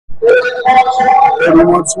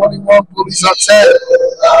31-21, Bullies up 10.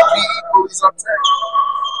 Bullies up 10.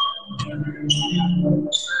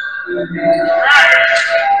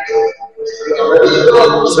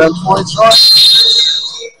 10 points run.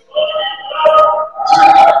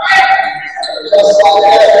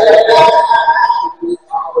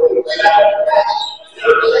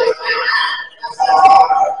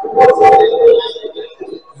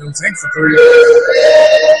 He'll take the three.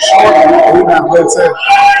 Short. Rebound, let's say.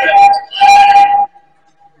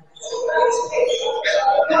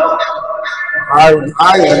 Iron.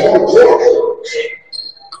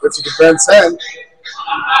 Gets to the bench 10.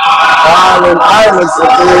 Island for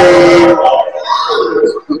three.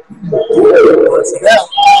 Once again.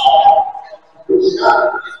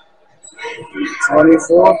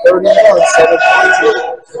 24-31, 7 points.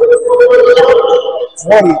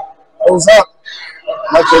 20. Goes up.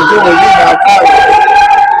 Like they're doing, rebound, Kyrie.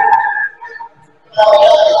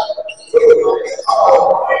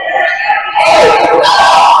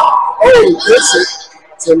 Oh, this is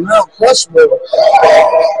to Mount Rushmore.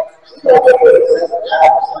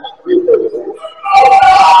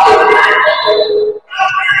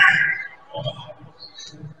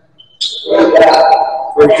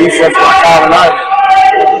 Great defense by Colin Iron.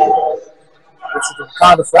 This is the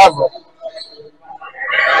Wakanda forever.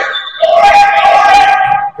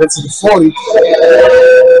 Gets to the 40.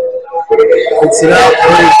 Gets it out.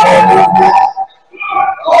 Great ball movement.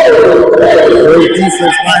 Great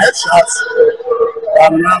defense by headshots.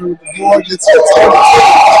 Colin Iron with the board. Gets to the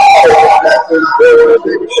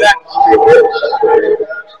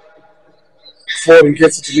 40.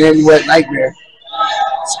 Gets it to Manuette Nightmare.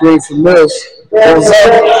 Screen from Mills. Goes up.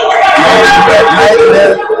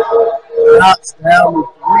 Nightmare. Knocks down with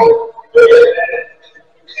 3.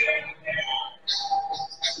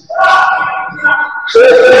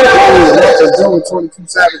 What they're doing, 22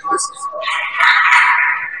 Savage misses.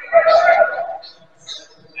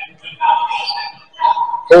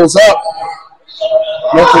 Goes up.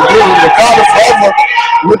 What they're doing, the Carter forever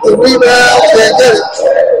with the rebound. Can't get it.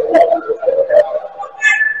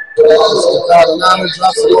 Carolina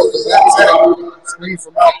drops it off the back 10. Screen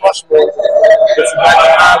from Mount Rushmore. Gets it back to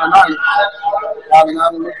Carolina.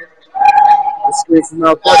 Carolina looking. The screen from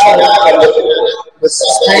Mount Rushmore. This is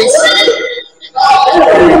space.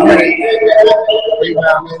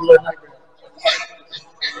 Rebound, Manuette Nightmare.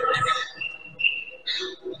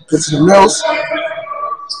 Gets to the Mills.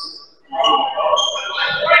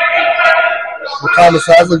 Wakanda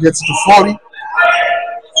Forever gets it to 40.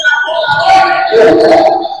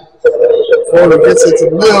 40 gets it to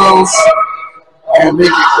Mills. And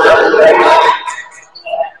make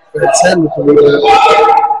it 10 with the rebound.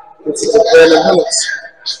 Gets it to Brandon Mills.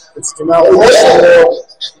 Gets it to Mount Rushmore.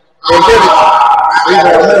 They get it.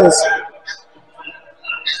 Rebound Mills.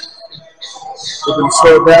 We're going to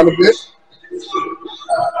slow it down a bit.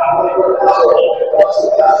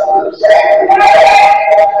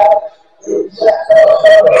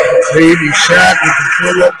 Baby shot with the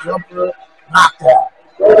pull-up jumper. Knocked out.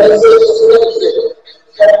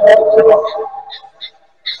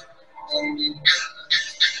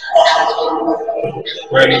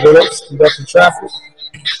 Brandon Williams conducting traffic.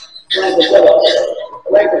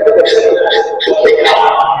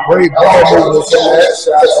 Great ball movement from the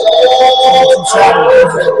headshots. 22 shot and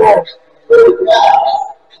goes that ball.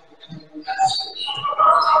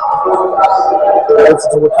 Gets it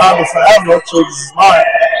to Wakanda Forever, changes his mind.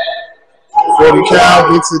 40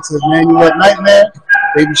 Cal gets it to Manuette Nightmare.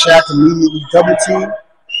 Baby Shaq immediately double team.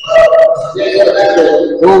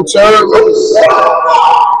 Little turn.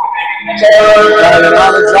 Carolina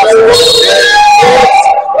drops it.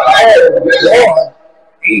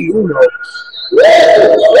 Uno.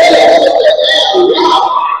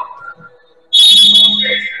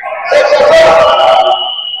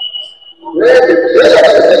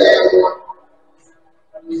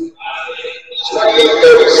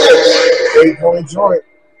 Go enjoy it.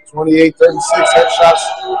 28-36. Headshots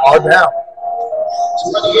are down.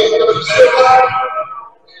 28-36.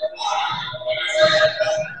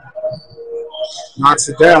 Knocks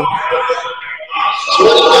it down.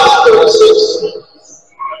 29-36.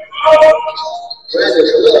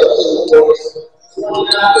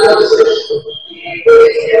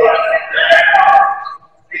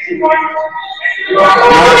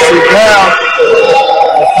 Knocks it down.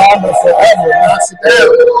 Wakanda Forever knocks it down.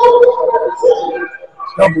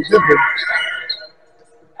 Double dipper.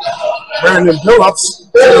 Brandon Billups.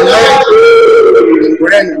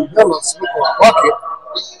 Brandon Billups with a bucket.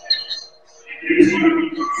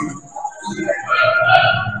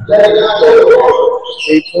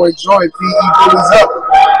 Eight-point joint. PE Bullies up.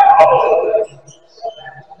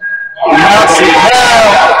 Knocks it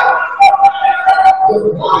down.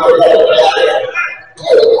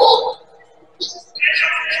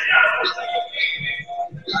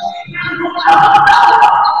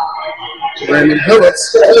 Brandon Phillips.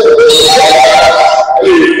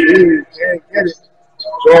 Can't get it.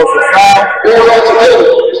 Draws the foul.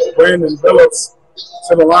 Brandon Phillips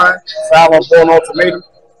to the line. Foul on ball ultimatum.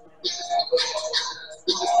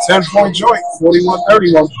 10-point joint.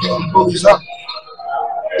 41-31. Bullies up.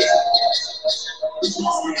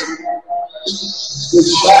 Good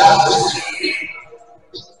shot.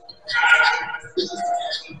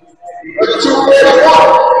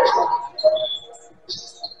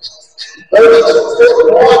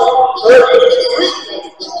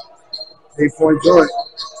 8-point joint.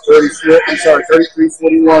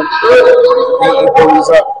 33-41. Bullies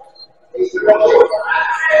up.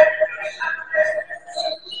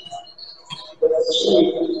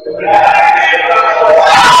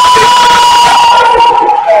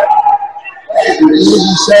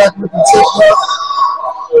 Shaq with the tip up.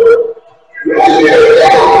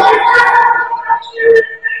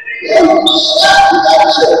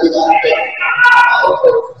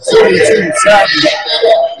 42 Savage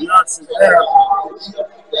knocks it down.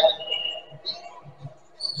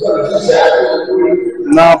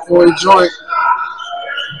 9-point joint.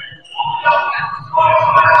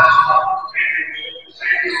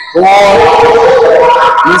 Ball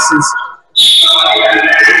misses.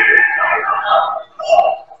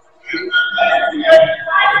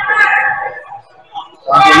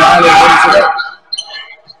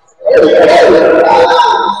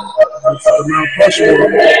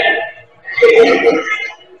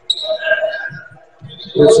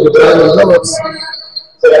 It's the Brandon Phillips.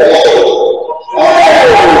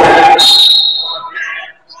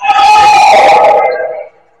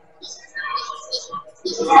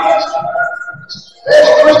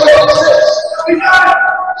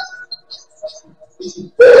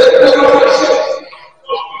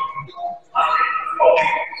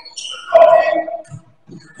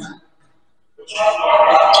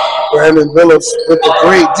 Brandon Phillips with the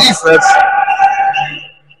great defense.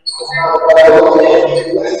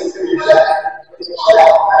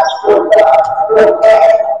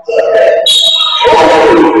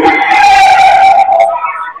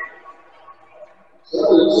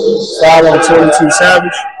 Foul on 22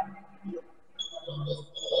 Savage.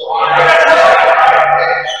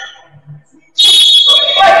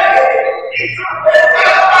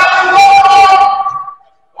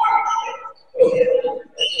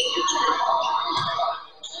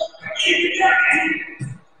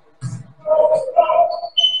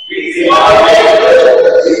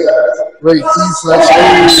 Great defense.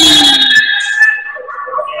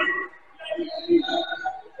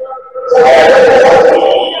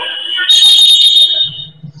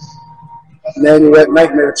 Nanny Red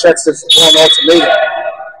Nightmare checks it on ultimatum.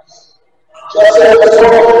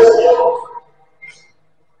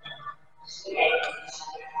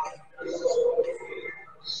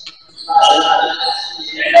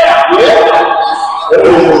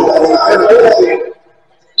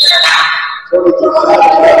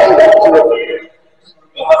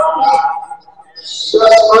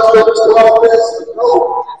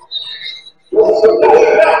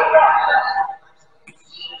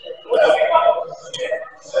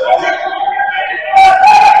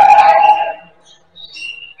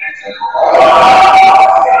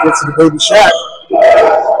 Gets to the baby shot.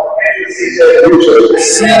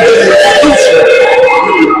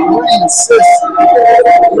 Great assist.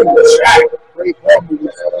 Good shot. Great ball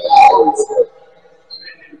movement.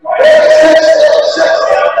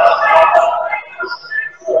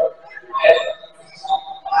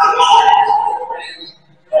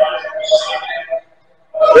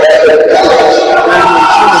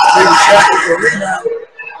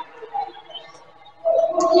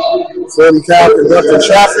 Forty Cal conducting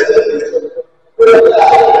traffic.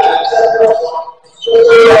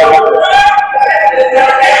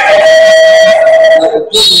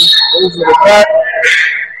 Over the back.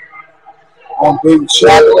 On big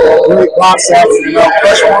shot. Great box out from Mount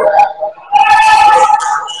Rushmore.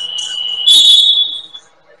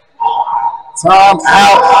 Time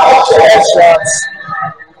out. All shots.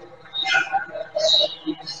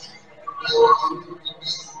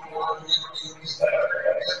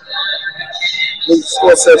 The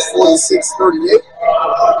score says 46-38.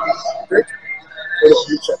 Great.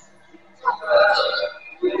 Check.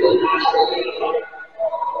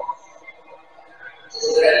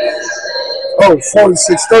 Oh,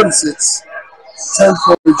 46-36.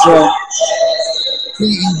 10-point jump.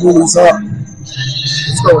 PE Bullies up.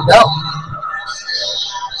 It's going down.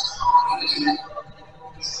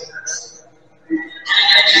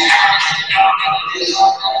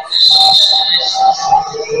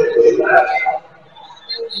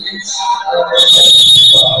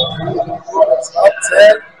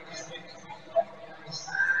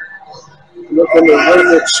 looking to win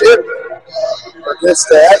the chip against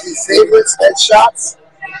the heavy favorites, headshots.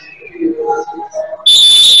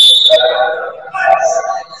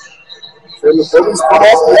 Can the Bullies pull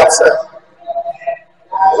off the upset?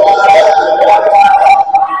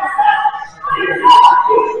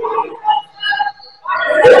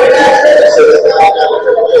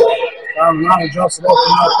 Ronald drops it off to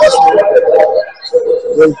Mount Rushmore.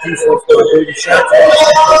 Great defense by Baby Shaq.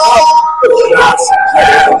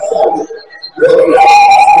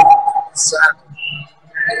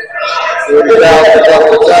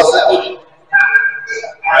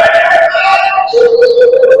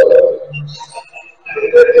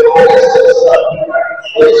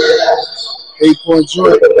 Eight-point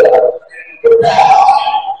joint.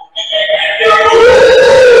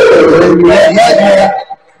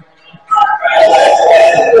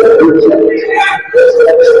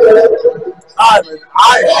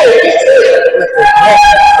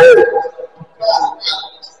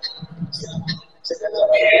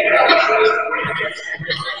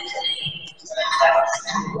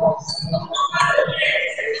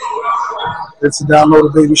 It's a download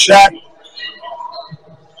of Baby Shaq.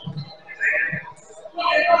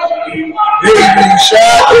 Baby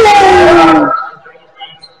Shaq.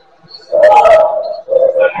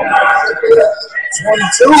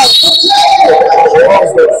 22.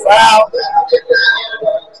 Balls the foul.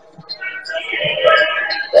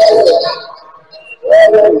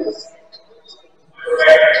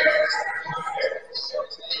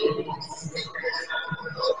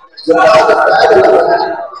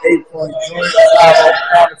 Eight-point joint.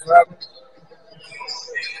 Forever.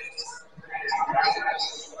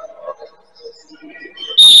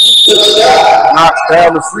 Knocks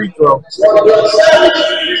down the free throw.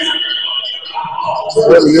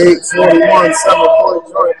 38-41, 7-point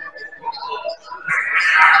joint.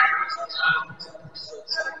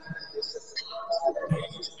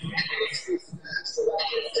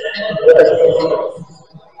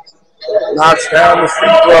 Knocks down the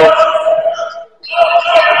free throw.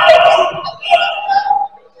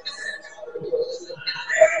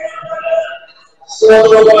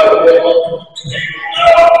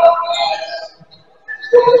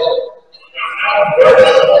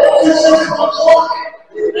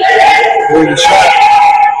 Baby Shaq.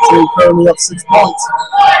 Team currently up 6 points.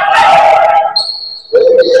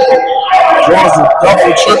 Draws a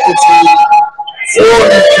double triple team. 40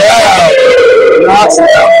 down. Knocks it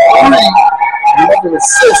out 3. Another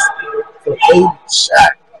assist for Baby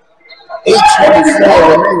Shaq.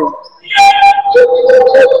 8:24 remaining.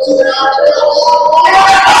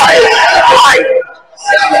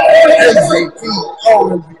 MVP,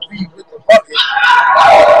 MVP with the bucket.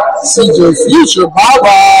 CJ Future,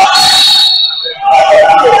 Baba.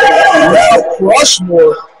 Mount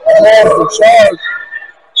Rushmore calls the charge.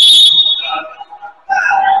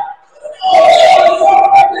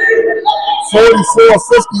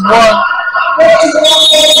 (44-51).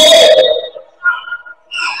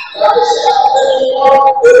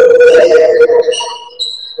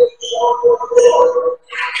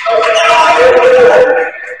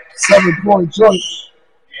 7-point joint.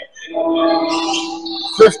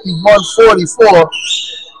 51-44.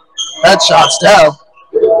 Headshots down.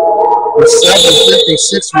 With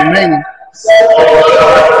 7:56 remaining.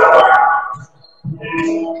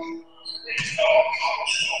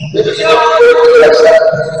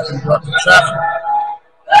 Traffic.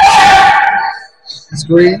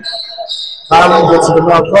 Screen. Conley gets to the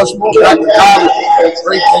Mount Rushmore. Back to Conley.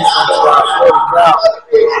 Great defense by 40 down.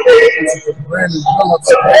 This is the Brandon Phillips.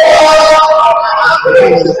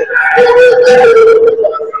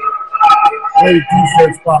 Great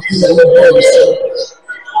defense by Peter Davis.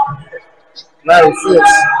 Larry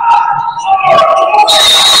Fitz.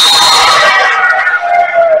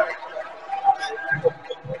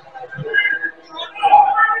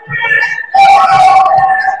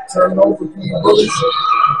 Turn over to the Bullies.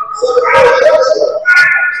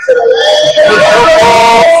 51-46.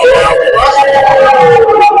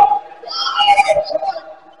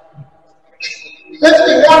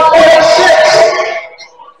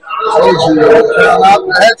 Told you, don't count out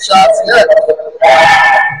the headshots yet.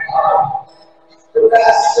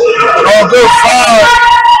 All good, foul.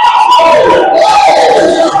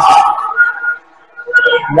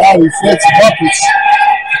 Larry Fitz buckets.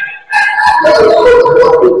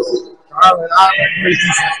 Great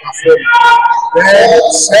defense, my friend. Bad,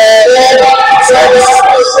 sad,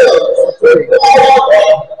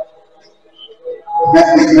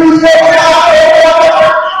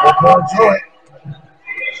 1 joint.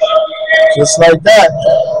 Just like that.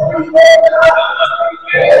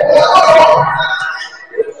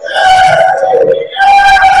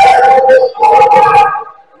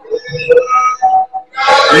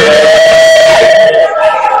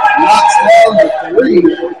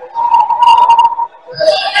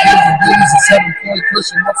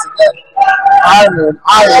 transition once again. Ireland.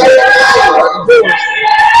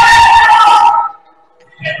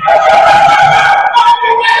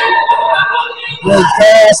 Good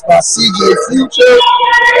pass by CJ Future.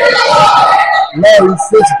 Larry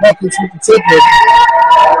Fitz buckets with the ticket.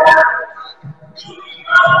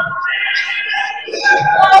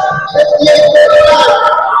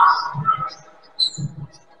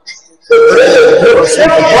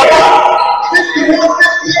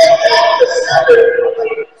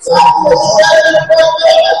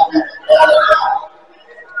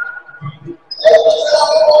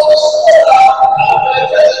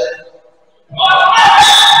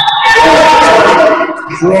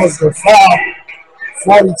 Draws the foul.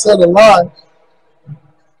 40 to the line.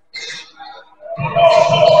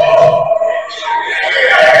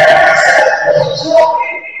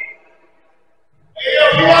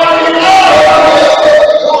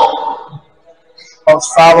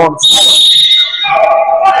 Foul on the floor.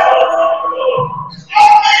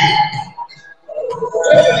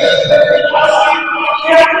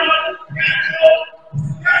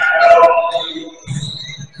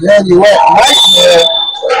 Yeah, you went nightmare.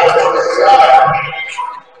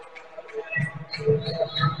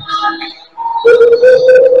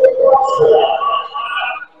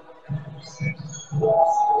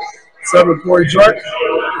 Celebratory jerk.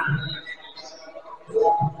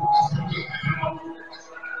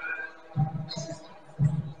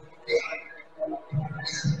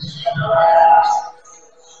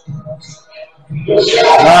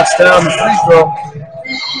 Knocks down the free throw.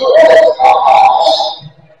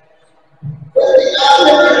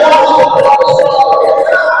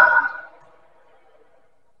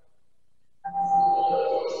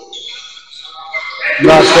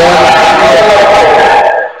 Knocks down.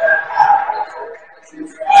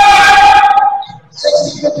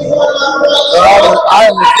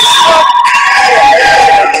 Island.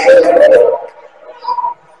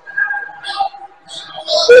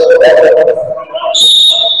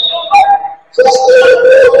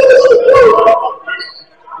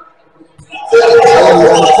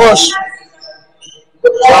 Push.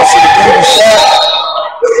 Drops the baby shot.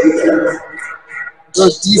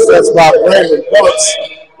 Good defense by Brandon Phillips.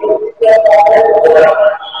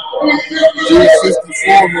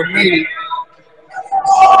 3:54 remaining.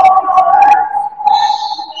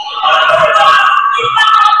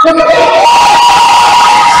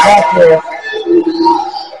 Back there.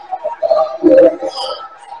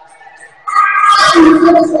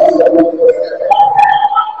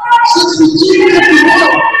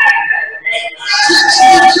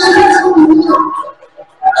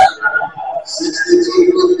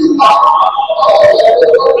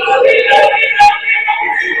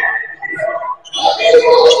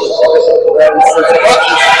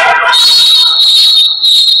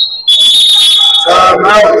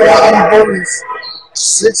 Timeout, BULLIES.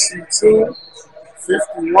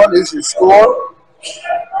 62-51 is your score.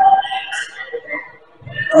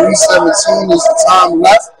 3:17 is the time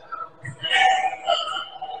left.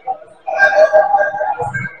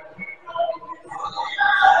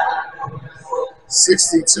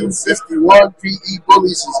 (62-51). PE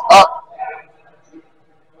Bullies is up.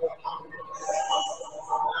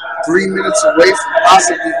 3 minutes away from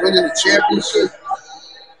possibly winning the championship.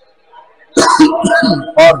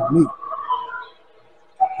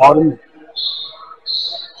 Pardon me.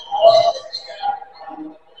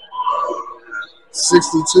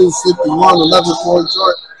 62-51, 11-point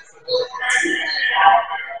short.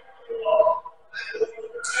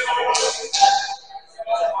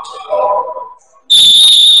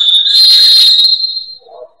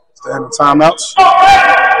 Standing timeouts.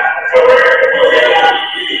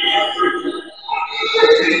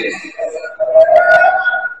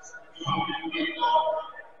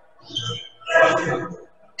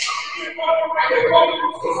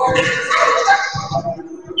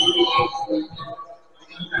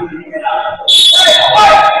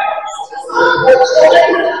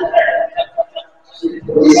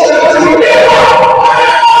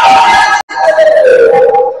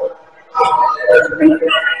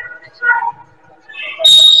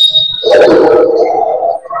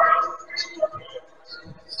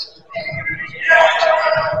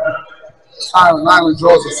 Island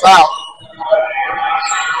draws a foul.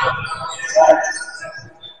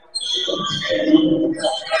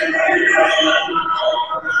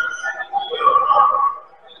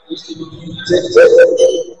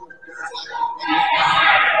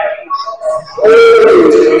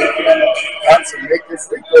 That's a make it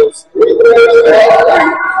free throws.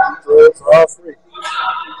 Throws all free.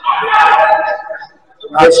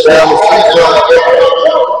 Knocks down the free throw.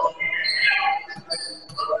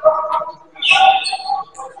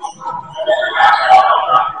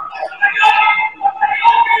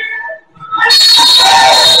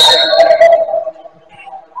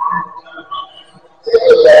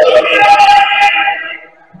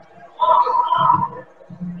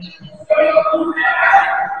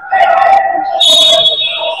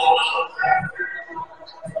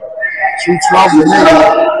 2:12 remaining.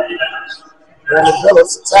 Brandon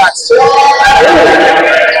Phillips attacks.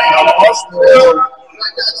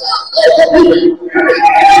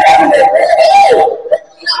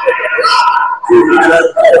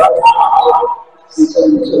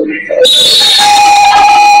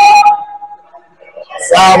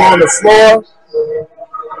 Foul on the floor.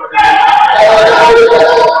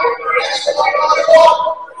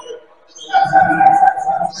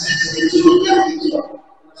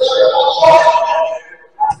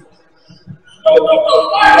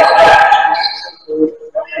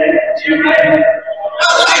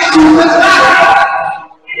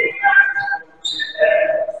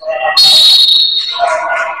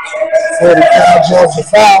 Florida Cal draws the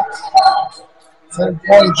foul.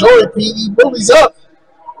 10-point Joy. PE Bullies up.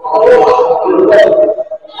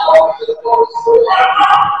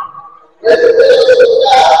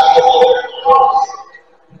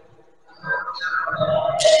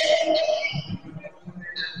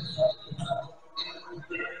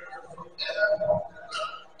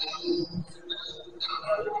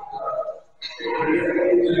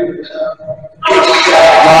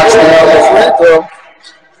 Knocks down the free throw.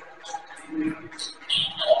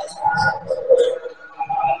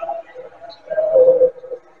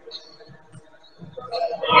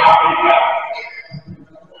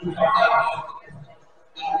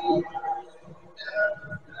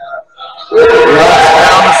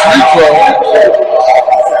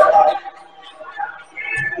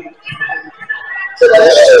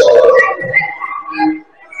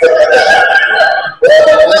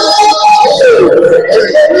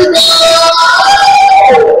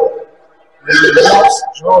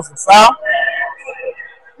 Draws the foul.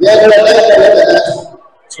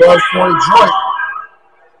 12-point joint.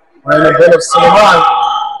 Brandon Phillips to the line.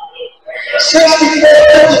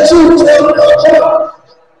 64-52.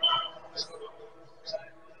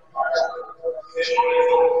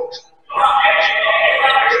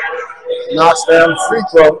 Knocks down the free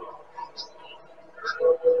throw.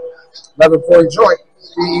 11-point joint.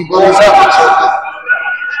 PE Bullies up.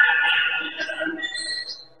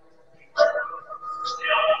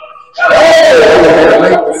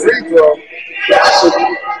 Make the free throw.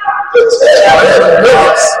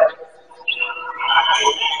 Phillips.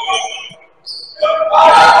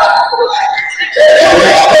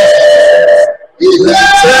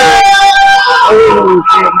 Oh,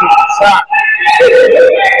 can't make the shot.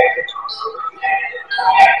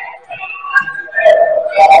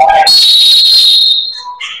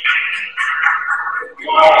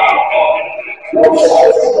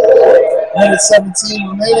 Minute 17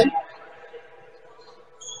 remaining.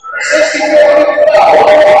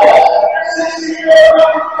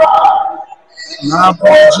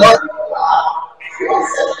 9-point jump.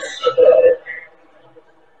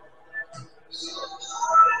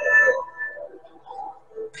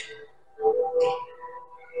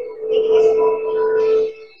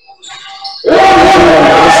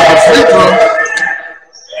 Free throw.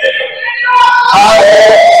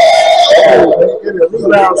 Get a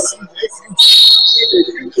rebound. CJ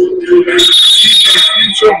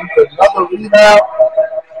Future with another rebound.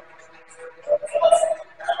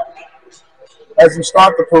 As we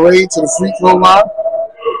start the parade to the free throw line.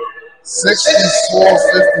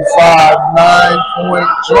 64-55, 9-point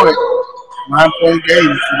joint. 9-point game,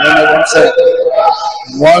 if you don't know what I'm saying.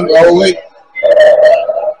 108.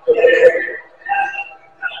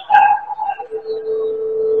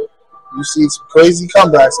 You see some crazy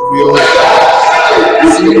comebacks if you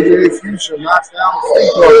CJ Future knocks down the free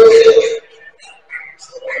throw.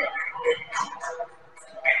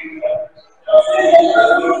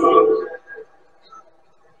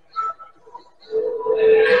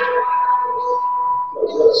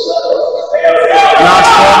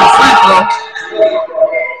 Knocks down the free throw.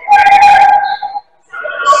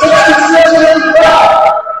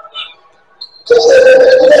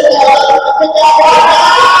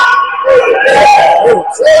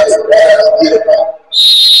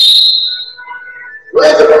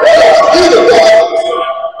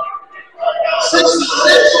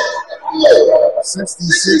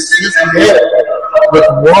 66-58 with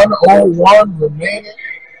 1:01 remaining.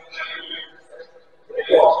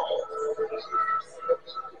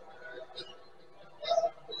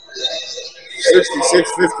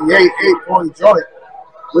 (66-58), 8-point joint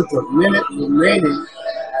with a minute remaining.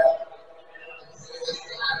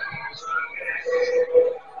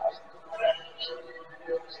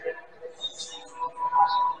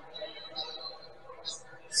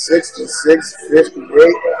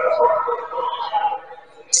 (66-58).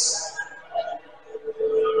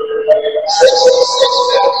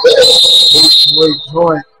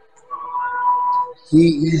 Joint.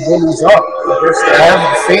 He bullies up against the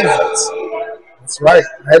heavy favorites. That's right.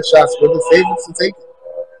 Headshots with the favorites to take it.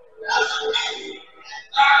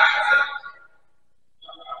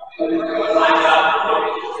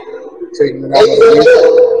 Taking it out of the lead.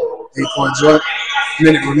 8-point joint.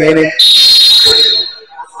 Minute remaining.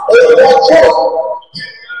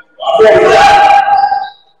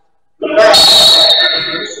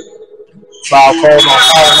 Foul called on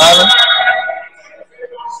Allen Island.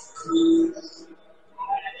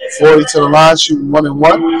 40 to the line, shooting 1 and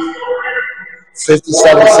 1.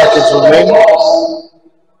 57 seconds remaining.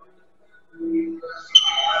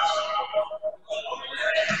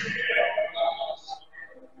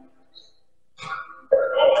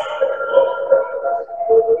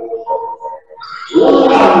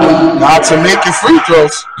 Not to make your free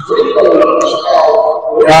throws.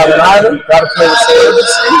 Allen Island, got to play with some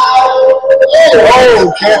urgency.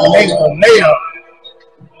 Oh, can't make a layup.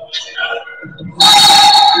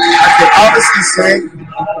 I can honestly say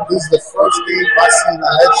this is the first game I've seen a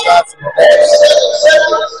headshot from a ball.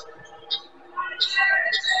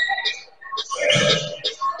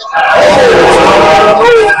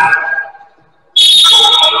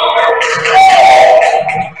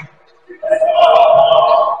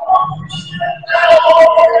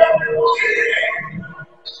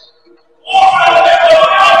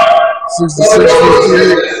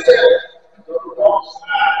 66-58.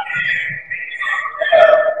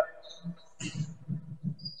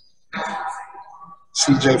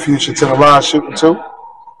 CJ Future to the line, shooting 2.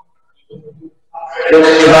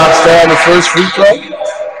 Knocks down the first free throw.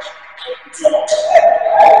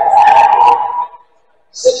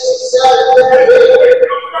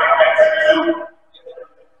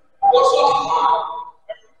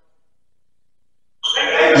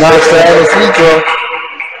 Knocks down the free throw.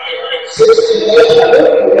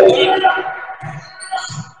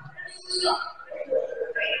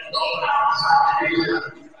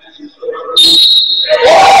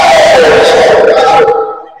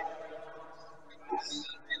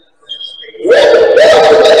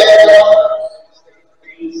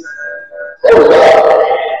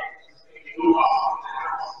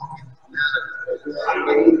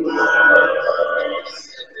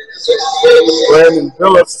 Brandon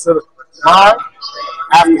Phillips to the line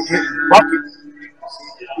after hitting the bucket.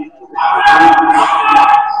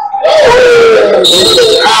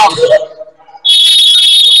 Out.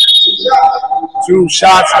 2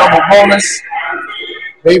 shots, double bonus.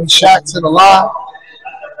 Baby Shaq to the line.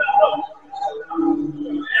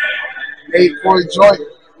 8-point joint.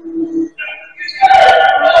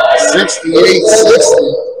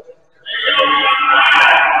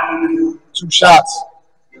 68-60. 2 shots.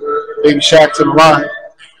 Baby Shaq to the line.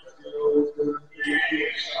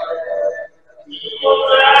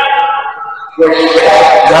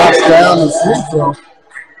 Knocks down the free throw.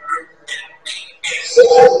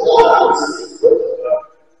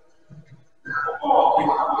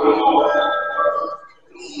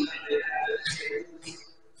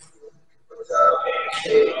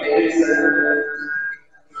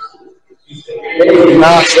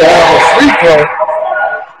 Knocks down the free throw.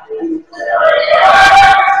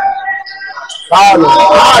 Island.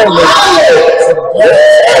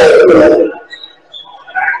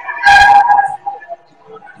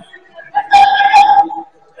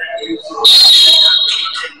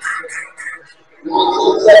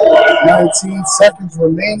 19 seconds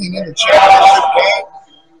remaining in the championship game.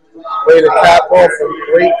 Way to cap off a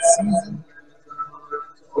great season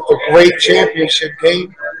with a great championship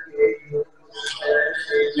game.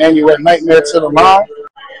 And you went Nightmare to the line.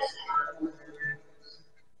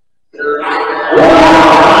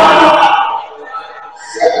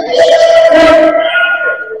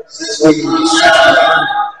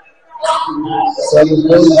 Seven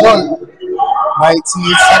point one.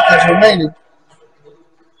 19 seconds remaining.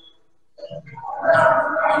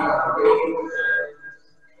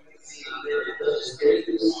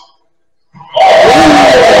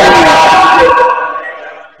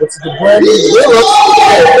 It's the Brandon Phillips.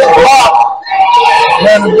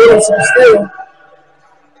 Brandon Phillips is still.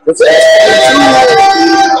 It's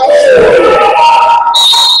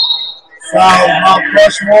foul Mount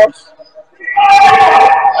Rushmore.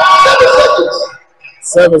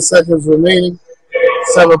 7 seconds remaining.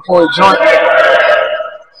 7-point joint. 7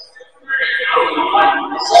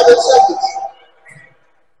 seconds.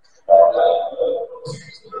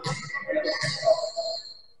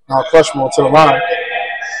 Mount Rushmore to the line.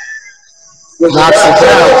 Knocks it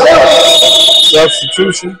down.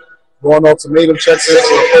 Substitution. Going ultimatum, checks it.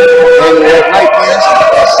 And the Nightmare.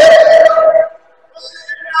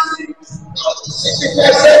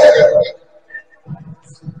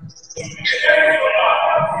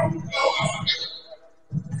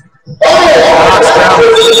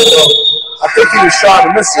 was trying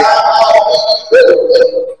to miss it.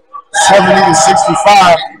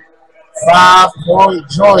 70-65. 5-point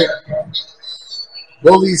joint.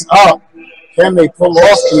 Bullies up. Can they pull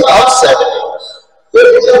off the upset?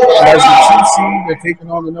 As the 2 seed, they're taking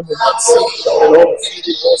on the number 1 seed. They're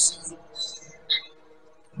undefeated all season.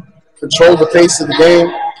 Control the pace of the game.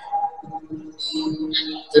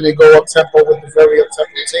 Then they go up tempo with the very up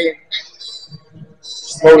tempo team.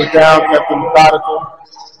 Slowed it down, kept them methodical.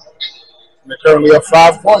 And they're currently up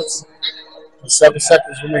 5 points with 7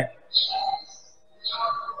 seconds remaining.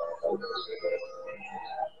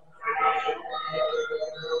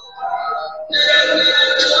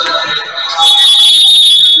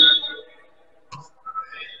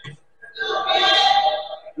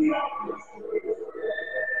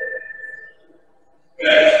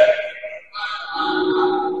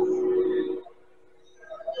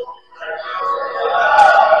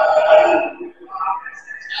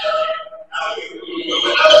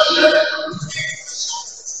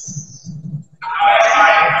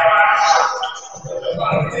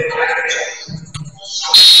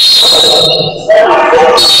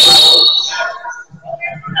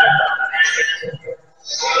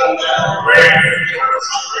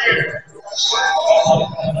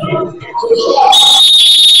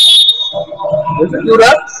 They can do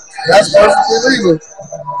that. That's perfectly legal.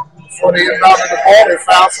 Before they inbounded the ball, they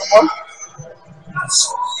found someone.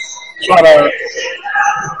 Try to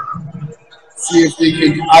see if they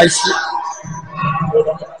can ice it.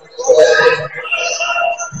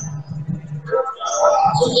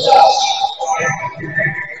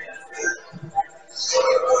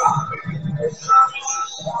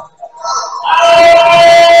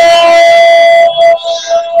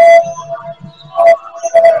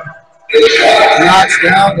 Knocks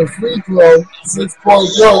down the free throw, 6-point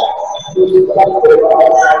joke.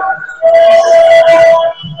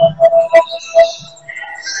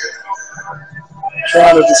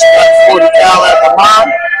 Trying to distract 40 foul at the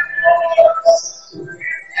line.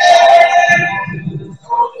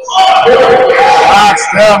 Knocks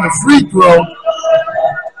down the free throw.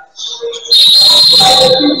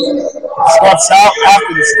 Steps out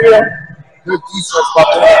after the steal. Good defense by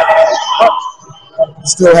the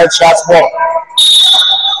still headshots ball.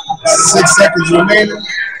 6 seconds remaining.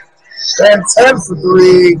 And 10 for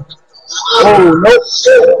 3. Oh, nope.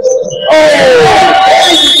 Oh!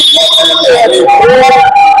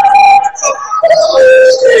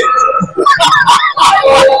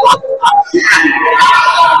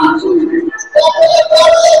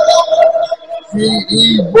 PE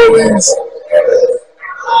Bullies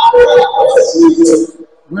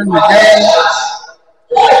win the game.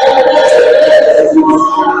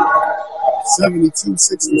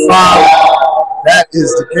 72-65. That is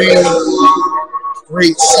the game.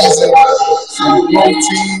 Great season from both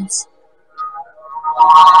teams.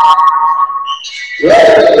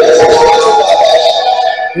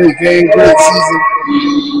 Great game, great season.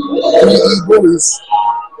 PE Bullies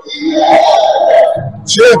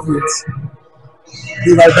champions.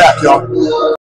 Be right back, y'all.